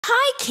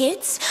Hi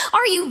kids,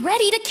 are you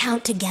ready to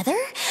count together?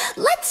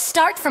 Let's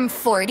start from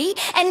 40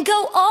 and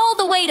go all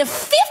the way to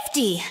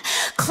 50.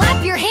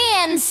 Clap your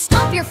hands,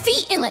 stomp your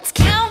feet, and let's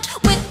count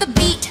with the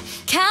beat.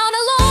 Count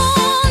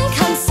along,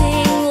 come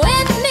sing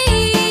with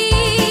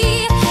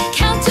me.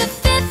 Count to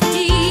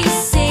 50,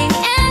 sing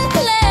and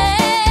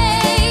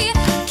play.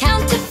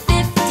 Count to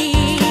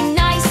 50,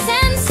 nice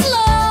and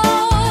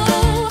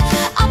slow.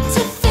 Up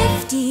to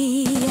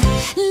 50,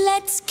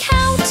 let's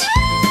count.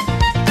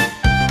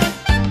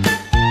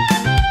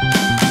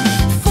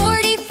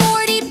 40,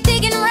 40,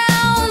 big and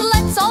round.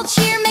 Let's all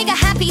cheer, make a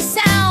happy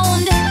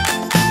sound.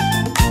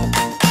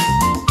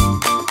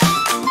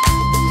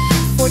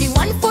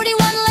 41,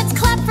 41, let's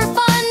clap for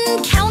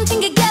fun.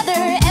 Counting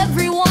together,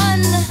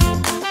 everyone.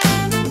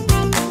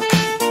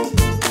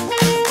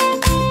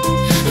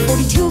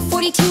 42,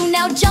 42,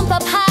 now jump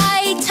up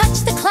high. Touch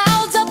the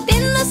clouds up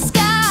in the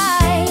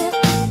sky.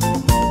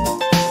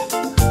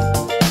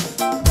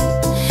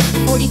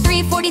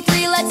 43,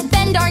 43, let's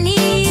bend our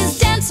knees.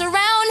 Dance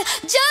around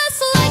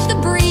just like the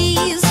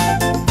breeze.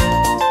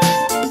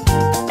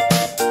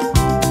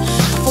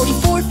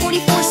 44,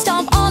 44,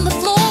 stomp on the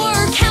floor.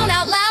 Count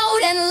out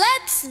loud and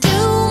let's do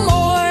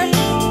more.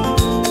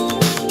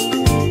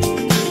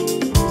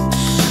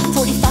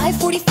 45,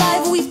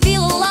 45, we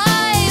feel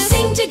alive.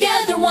 Sing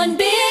together one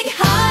big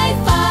high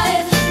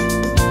five.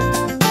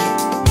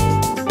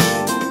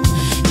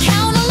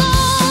 Count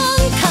along,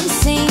 come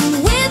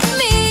sing with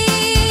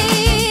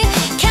me.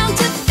 Count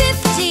to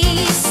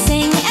 50,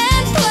 sing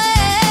and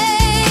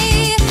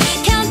play.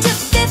 Count to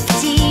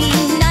 50,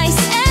 nice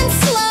and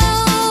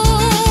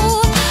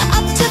slow.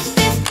 Up to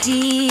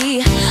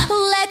 50,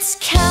 let's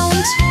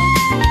count.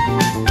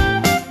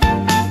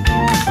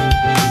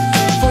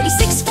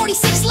 46,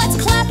 46, let's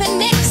clap and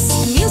mix.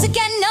 Music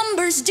and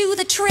numbers do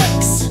the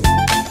tricks.